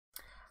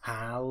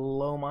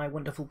Hello my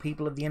wonderful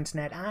people of the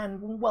internet,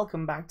 and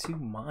welcome back to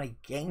my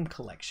game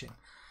collection.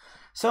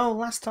 So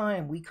last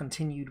time we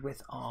continued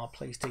with our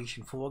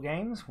PlayStation 4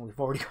 games. We've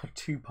already got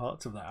two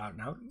parts of that out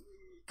now.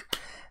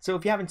 So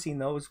if you haven't seen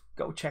those,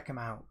 go check them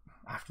out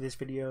after this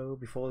video,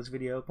 before this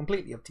video,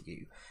 completely up to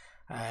you.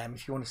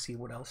 If you want to see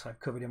what else I've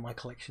covered in my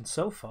collection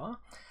so far.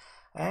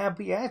 But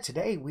yeah,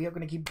 today we are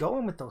going to keep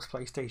going with those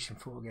PlayStation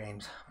 4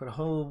 games. Got a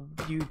whole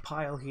huge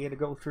pile here to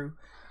go through.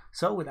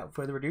 So without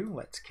further ado,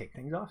 let's kick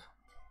things off.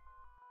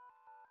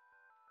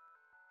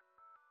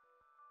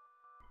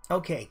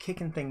 Okay,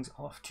 kicking things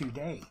off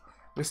today,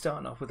 we're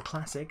starting off with a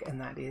classic,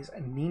 and that is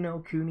Ni no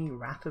Kuni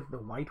Wrath of the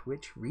White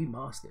Witch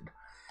Remastered.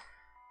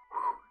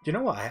 Do you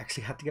know what? I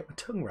actually had to get my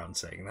tongue around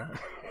saying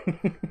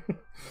that.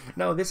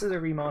 No, this is a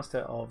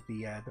remaster of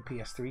the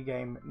PS3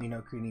 game Ni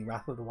no Kuni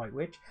Wrath of the White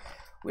Witch,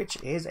 which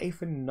is a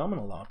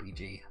phenomenal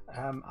RPG.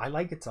 I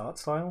like its art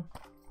style.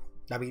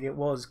 I mean, it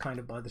was kind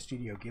of by the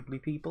Studio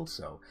Ghibli people,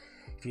 so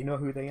if you know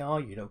who they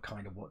are, you know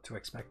kind of what to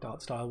expect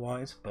art style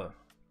wise, but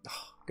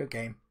good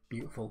game,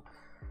 beautiful.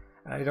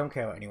 And I don't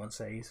care what anyone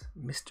says,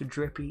 Mr.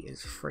 Drippy is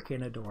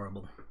freaking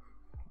adorable.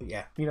 But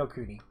yeah, Ni no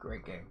Kuni,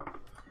 great game.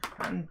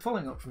 And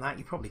following up from that,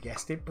 you probably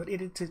guessed it, but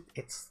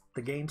it's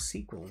the game's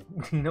sequel,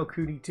 Ni no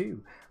Kuni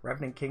 2,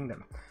 Revenant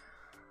Kingdom.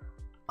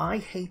 I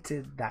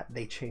hated that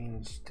they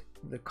changed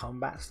the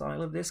combat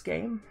style of this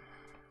game.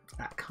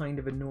 That kind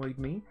of annoyed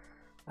me.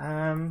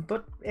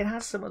 But it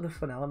has some other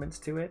fun elements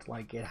to it,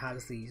 like it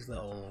has these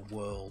little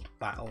world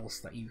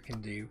battles that you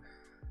can do,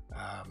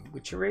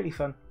 which are really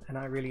fun, and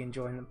I really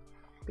enjoy them.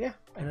 But yeah,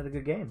 another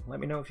good game. Let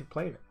me know if you've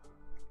played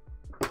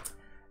it.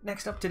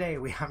 Next up today,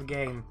 we have a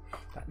game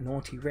that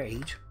Naughty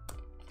Rage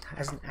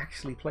hasn't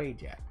actually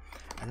played yet,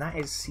 and that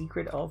is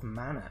Secret of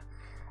Mana.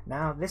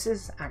 Now, this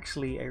is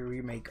actually a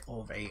remake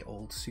of a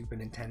old Super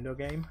Nintendo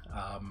game.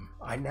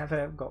 I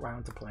never got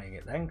around to playing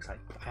it then, because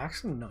I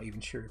actually not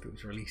even sure if it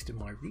was released in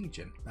my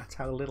region. That's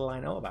how little I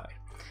know about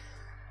it.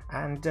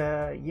 And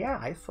yeah,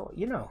 I thought,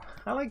 you know,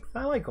 I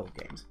like old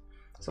games.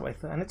 So I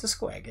thought, and it's a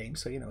Square game,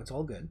 so you know, it's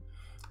all good.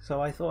 So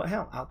I thought,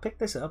 hell, I'll pick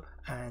this up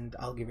and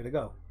I'll give it a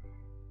go.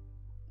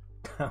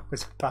 That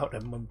was about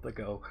a month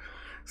ago.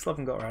 Still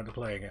haven't got around to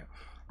playing it.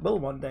 Will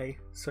one day.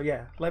 So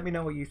yeah, let me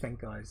know what you think,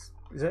 guys.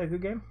 Is it a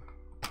good game?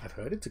 I've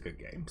heard it's a good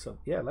game, so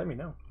yeah, let me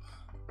know.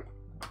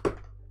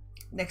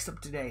 Next up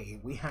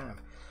today, we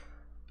have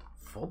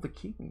For the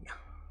King.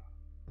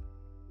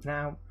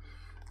 Now,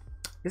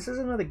 this is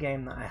another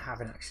game that I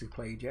haven't actually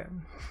played yet.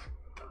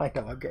 I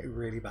know, I'm getting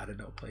really bad at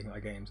not playing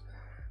my games,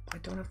 but I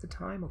don't have the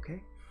time,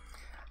 okay?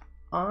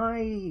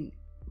 I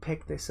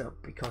picked this up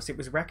because it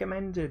was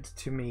recommended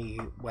to me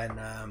when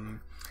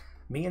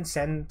me and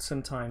Sen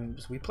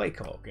sometimes we play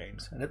co-op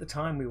games, and at the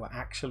time we were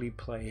actually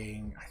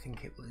playing, I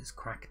think it was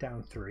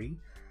Crackdown 3.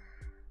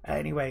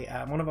 Anyway,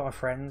 one of our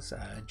friends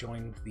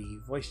joined the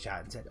voice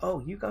chat and said, oh,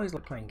 you guys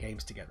like playing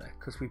games together,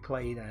 because we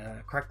played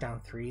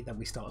Crackdown 3, then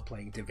we started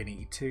playing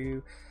Divinity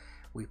 2,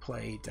 we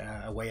played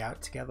A Way Out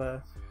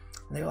together,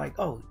 and they were like,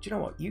 oh, do you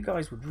know what, you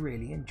guys would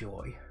really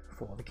enjoy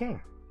For the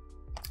King.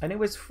 And it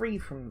was free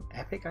from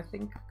Epic, I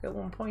think, at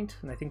one point,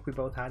 and I think we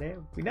both had it.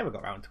 We never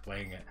got around to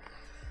playing it.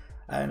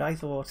 And I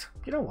thought,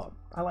 you know what,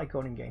 I like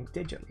owning games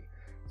digitally.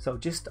 So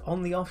just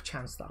on the off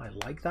chance that I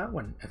like that,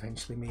 when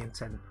eventually me and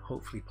Sen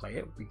hopefully play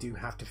it, we do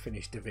have to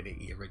finish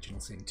Divinity Original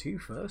Sin 2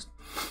 first.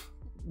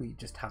 We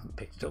just haven't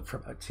picked it up for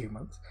about 2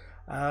 months.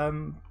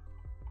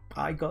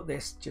 I got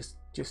this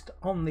just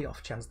on the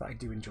off chance that I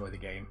do enjoy the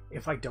game.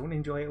 If I don't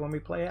enjoy it when we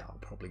play it, I'll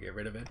probably get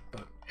rid of it.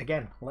 But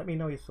again, let me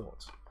know your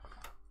thoughts.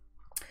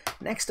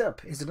 Next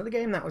up is another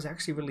game that was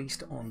actually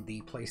released on the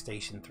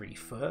PlayStation 3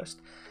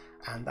 first,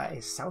 and that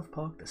is South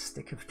Park: The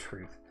Stick of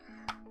Truth.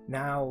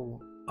 Now,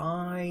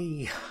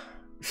 I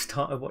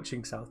started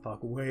watching South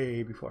Park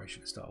way before I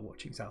should have started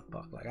watching South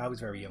Park. Like, I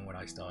was very young when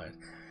I started.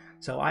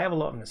 So I have a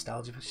lot of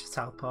nostalgia for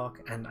South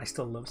Park, and I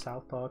still love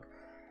South Park.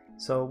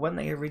 So when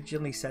they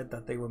originally said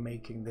that they were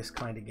making this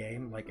kind of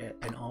game, like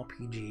an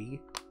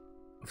RPG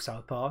of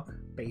South Park,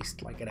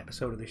 based like an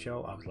episode of the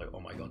show, I was like, oh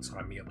my god,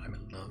 sign me up, I'm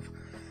in love.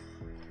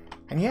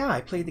 And yeah,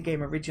 I played the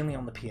game originally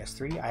on the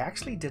PS3. I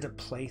actually did a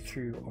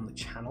playthrough on the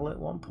channel at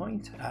one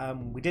point.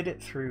 We did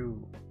it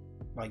through,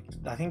 like,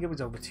 I think it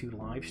was over 2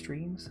 live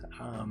streams.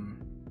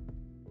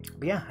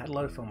 But yeah, I had a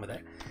lot of fun with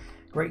it.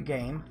 Great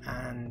game.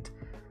 And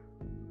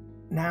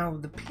now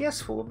the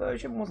PS4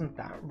 version wasn't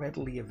that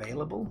readily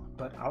available,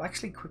 but I'll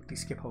actually quickly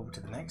skip over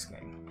to the next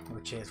game,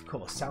 which is, of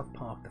course, South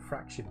Park: The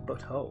Fractured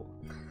Butthole.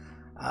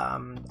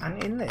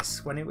 And in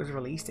this, when it was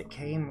released, it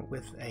came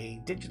with a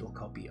digital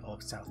copy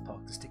of South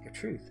Park: The Stick of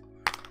Truth.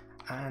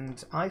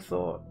 And I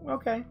thought,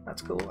 okay,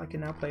 that's cool, I can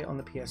now play it on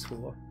the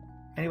PS4.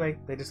 Anyway,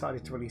 they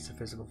decided to release a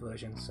physical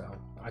version, so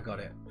I got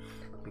it,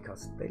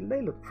 because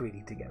they look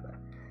pretty together.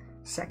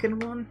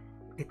 Second one,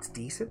 it's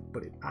decent,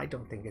 but I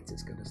don't think it's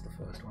as good as the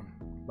first one.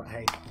 But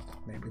hey,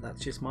 maybe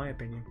that's just my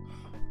opinion.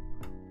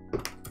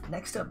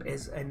 Next up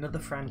is another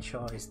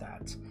franchise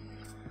that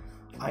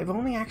I've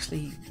only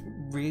actually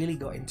really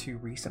got into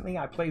recently.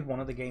 I played one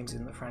of the games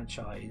in the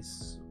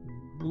franchise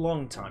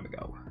long time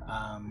ago.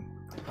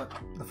 But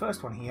the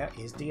first one here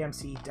is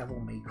DMC Devil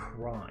May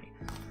Cry.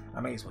 I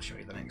may as well show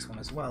you the next one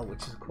as well,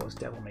 which is of course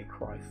Devil May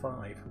Cry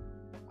 5.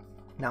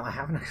 Now, I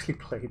haven't actually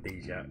played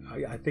these yet.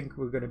 I think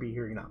we're going to be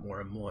hearing that more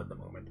and more at the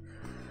moment.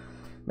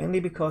 Mainly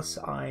because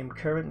I'm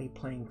currently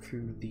playing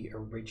through the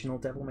original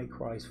Devil May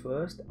Cry's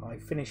first. I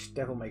finished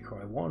Devil May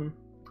Cry 1,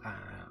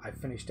 I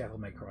finished Devil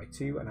May Cry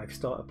 2, and I've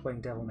started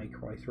playing Devil May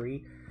Cry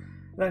 3.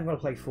 Then I'm going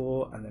to play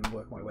 4 and then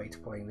work my way to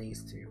playing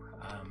these two.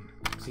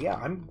 So yeah,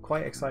 I'm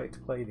quite excited to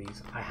play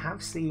these. I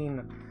have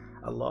seen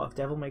a lot of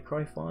Devil May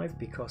Cry 5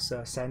 because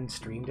Sen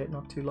streamed it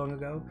not too long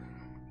ago.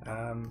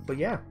 But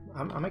yeah,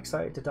 I'm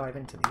excited to dive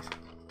into these.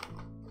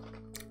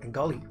 And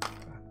golly,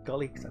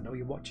 because I know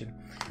you're watching.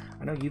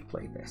 I know you've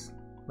played this.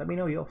 Let me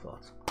know your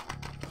thoughts.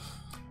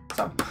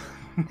 So,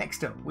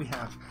 next up we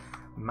have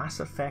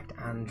Mass Effect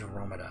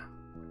Andromeda.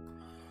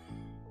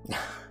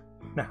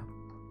 Now,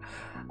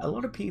 a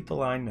lot of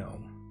people I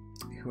know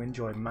who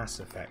enjoy Mass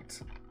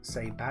Effect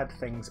say bad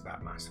things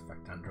about Mass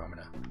Effect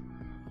Andromeda.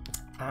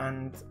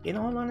 And in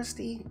all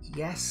honesty,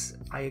 yes,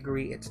 I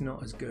agree it's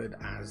not as good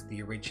as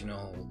the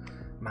original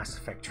Mass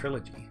Effect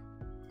trilogy.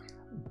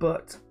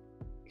 But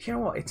you know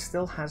what? It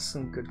still has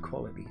some good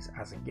qualities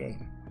as a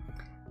game.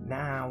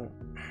 Now,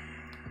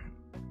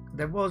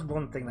 there was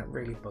one thing that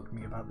really bugged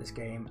me about this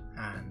game,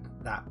 and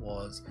that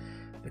was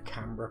the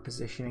camera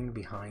positioning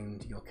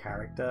behind your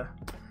character.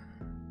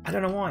 I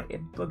don't know why,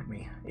 it bugged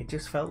me. It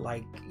just felt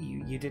like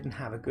you didn't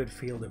have a good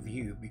field of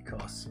view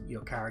because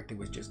your character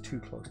was just too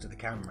close to the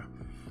camera.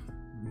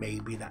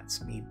 Maybe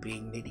that's me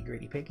being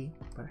nitty-gritty picky,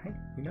 but hey,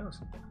 who knows?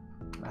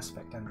 Mass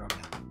Effect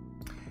Andromeda.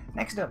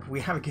 Next up, we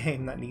have a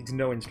game that needs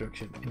no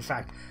instruction. In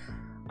fact,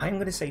 I'm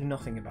going to say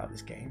nothing about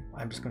this game.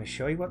 I'm just going to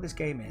show you what this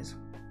game is,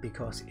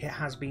 because it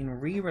has been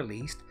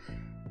re-released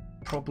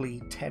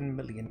probably 10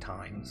 million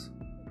times.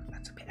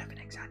 That's a bit of an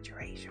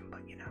exaggeration,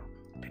 but you know,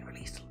 it's been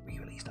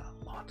re-released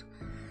a lot.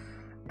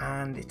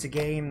 And it's a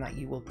game that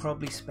you will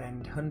probably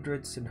spend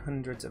hundreds and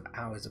hundreds of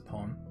hours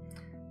upon.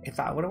 In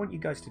fact, what I want you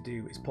guys to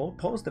do is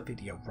pause the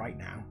video right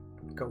now,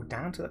 go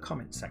down to the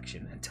comment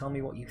section and tell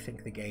me what you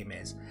think the game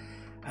is.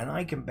 And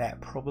I can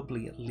bet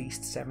probably at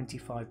least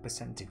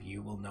 75% of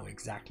you will know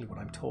exactly what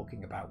I'm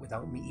talking about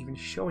without me even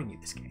showing you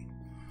this game.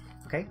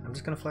 Okay, I'm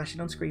just going to flash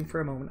it on screen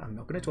for a moment. I'm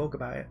not going to talk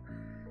about it.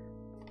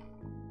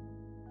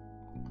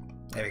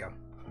 There we go.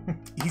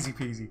 Easy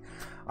peasy.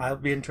 I'll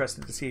be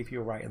interested to see if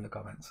you're right in the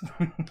comments.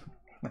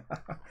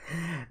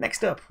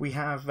 Next up, we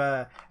have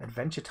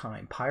Adventure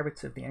Time,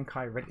 Pirates of the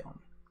Enchiridion.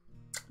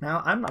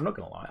 Now, I'm not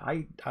going to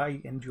lie.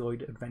 I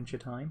enjoyed Adventure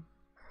Time.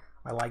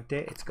 I liked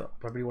it. It's got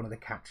probably one of the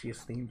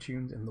catchiest theme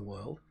tunes in the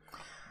world.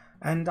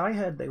 And I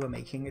heard they were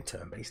making a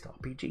turn-based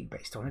RPG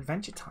based on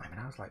Adventure Time.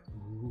 And I was like,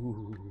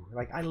 ooh.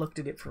 Like, I looked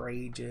at it for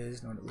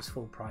ages and it was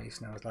full price.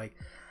 And I was like,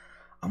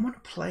 I want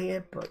to play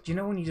it. But you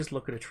know when you just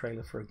look at a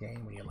trailer for a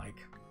game and you're like,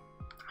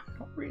 I'm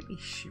not really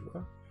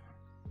sure.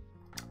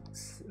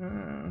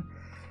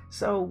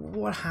 So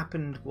what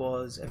happened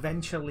was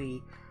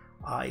eventually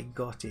I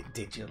got it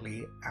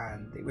digitally,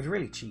 and it was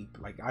really cheap.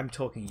 Like, I'm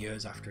talking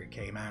years after it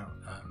came out.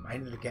 I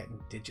ended up getting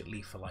it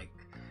digitally for like,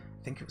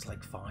 I think it was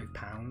like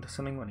 £5 or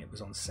something when it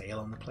was on sale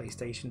on the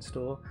PlayStation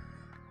store.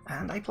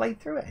 And I played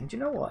through it, and you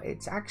know what?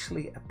 It's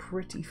actually a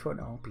pretty fun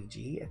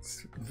RPG.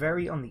 It's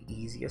very on the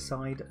easier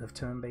side of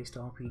turn-based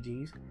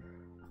RPGs,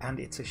 and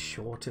it's a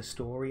shorter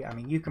story. I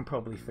mean, you can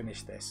probably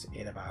finish this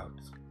in about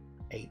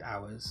 8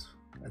 hours,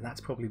 and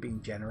that's probably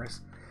being generous.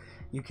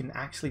 You can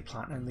actually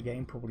platinum the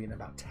game probably in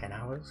about 10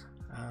 hours.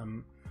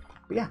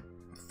 But yeah,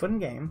 fun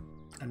game,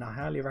 and I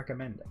highly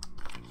recommend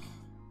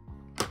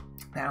it.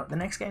 Now, the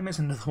next game is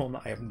another one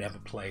that I have never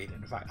played.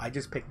 In fact, I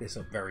just picked this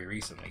up very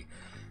recently,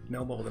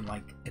 no more than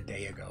like a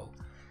day ago.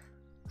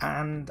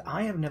 And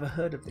I have never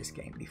heard of this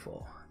game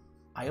before.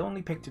 I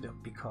only picked it up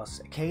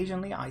because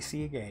occasionally I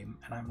see a game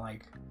and I'm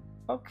like,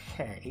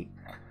 okay,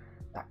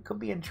 that could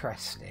be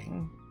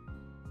interesting,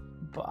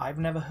 but I've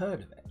never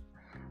heard of it.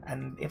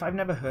 And if I've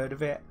never heard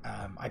of it,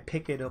 I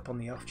pick it up on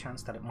the off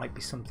chance that it might be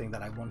something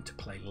that I want to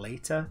play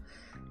later,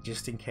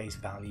 just in case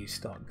values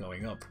start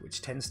going up,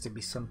 which tends to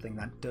be something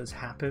that does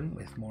happen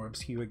with more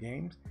obscure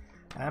games.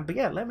 But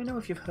yeah, let me know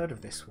if you've heard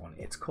of this one.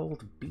 It's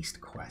called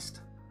Beast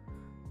Quest.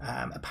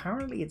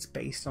 Apparently it's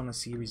based on a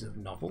series of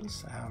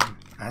novels,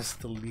 as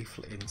the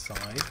leaflet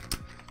inside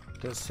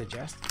does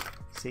suggest.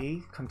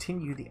 See,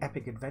 continue the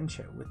epic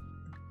adventure with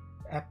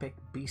epic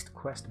Beast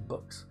Quest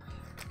books.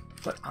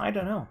 But I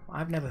don't know.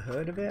 I've never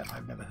heard of it.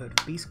 I've never heard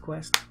of Beast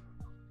Quest.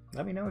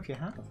 Let me know if you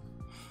have.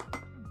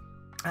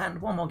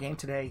 And one more game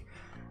today.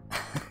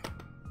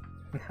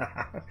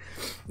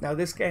 Now,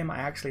 this game I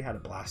actually had a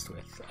blast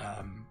with.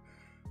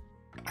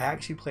 I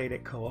actually played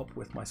it co-op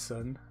with my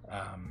son,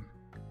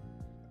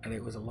 and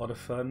it was a lot of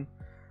fun.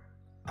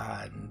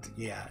 And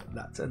yeah,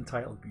 that's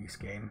Untitled Goose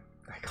Game.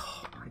 Like,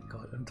 oh my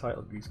god,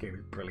 Untitled Goose Game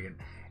is brilliant.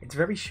 It's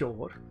very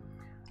short.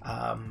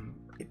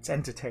 It's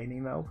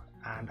entertaining though,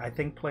 and I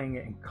think playing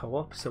it in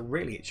co-op, so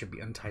really it should be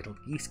Untitled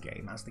Geese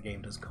Game, as the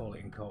game does call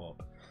it in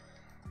co-op.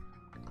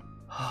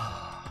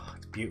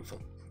 It's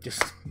beautiful.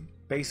 Just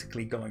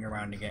basically going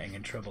around and getting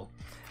in trouble.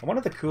 And one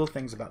of the cool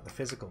things about the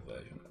physical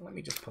version, let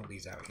me just pull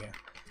these out here.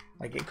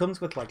 Like, it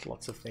comes with like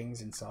lots of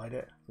things inside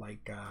it.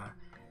 Like,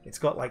 it's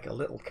got like a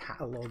little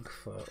catalog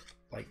for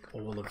like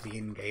all of the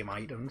in-game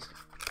items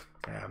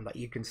that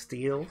you can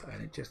steal,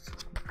 and it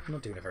just, I'm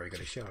not doing a very good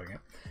at showing it.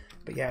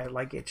 But yeah,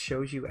 like, it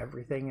shows you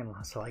everything and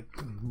has like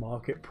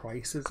market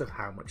prices of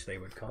how much they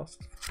would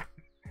cost,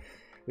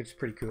 which is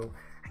pretty cool.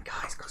 And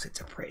guys, because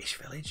it's a British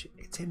village,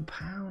 it's in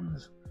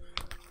pounds.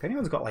 If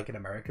anyone's got like an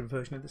American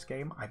version of this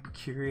game, I'd be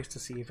curious to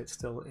see if it's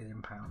still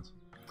in pounds.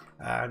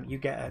 You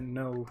get a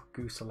no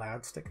goose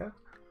allowed sticker,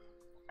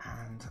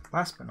 and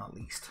last but not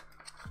least,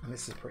 and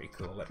this is pretty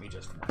cool, let me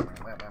just,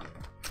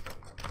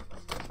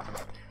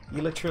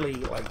 you literally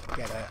like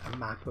get a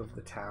map of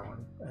the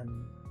town,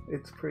 and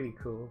it's pretty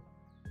cool.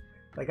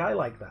 Like, I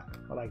like that.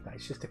 I like that.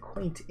 It's just a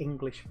quaint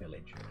English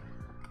village.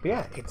 But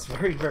yeah, it's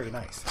very, very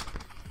nice.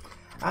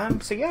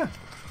 So yeah,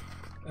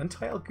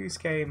 Untitled Goose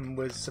Game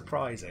was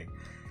surprising.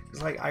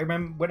 It's like, I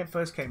remember when it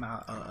first came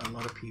out, a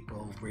lot of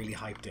people really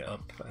hyped it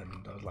up,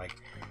 and I was like,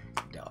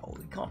 no,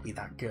 it can't be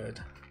that good.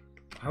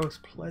 I was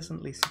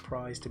pleasantly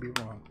surprised to be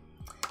wrong.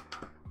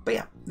 But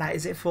yeah, that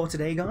is it for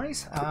today,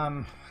 guys.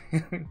 I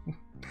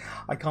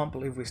can't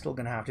believe we're still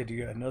going to have to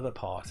do another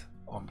part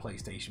on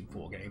PlayStation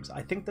 4 games.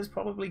 I think there's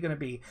probably going to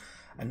be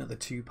another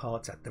 2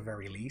 parts at the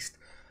very least,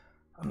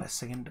 unless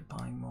they end up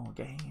buying more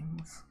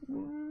games.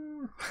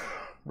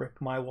 Rip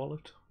my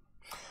wallet.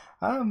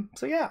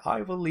 So yeah,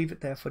 I will leave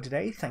it there for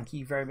today. Thank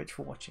you very much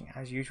for watching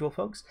as usual,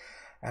 folks,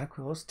 and of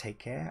course, take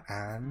care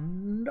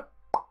and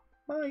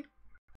bye.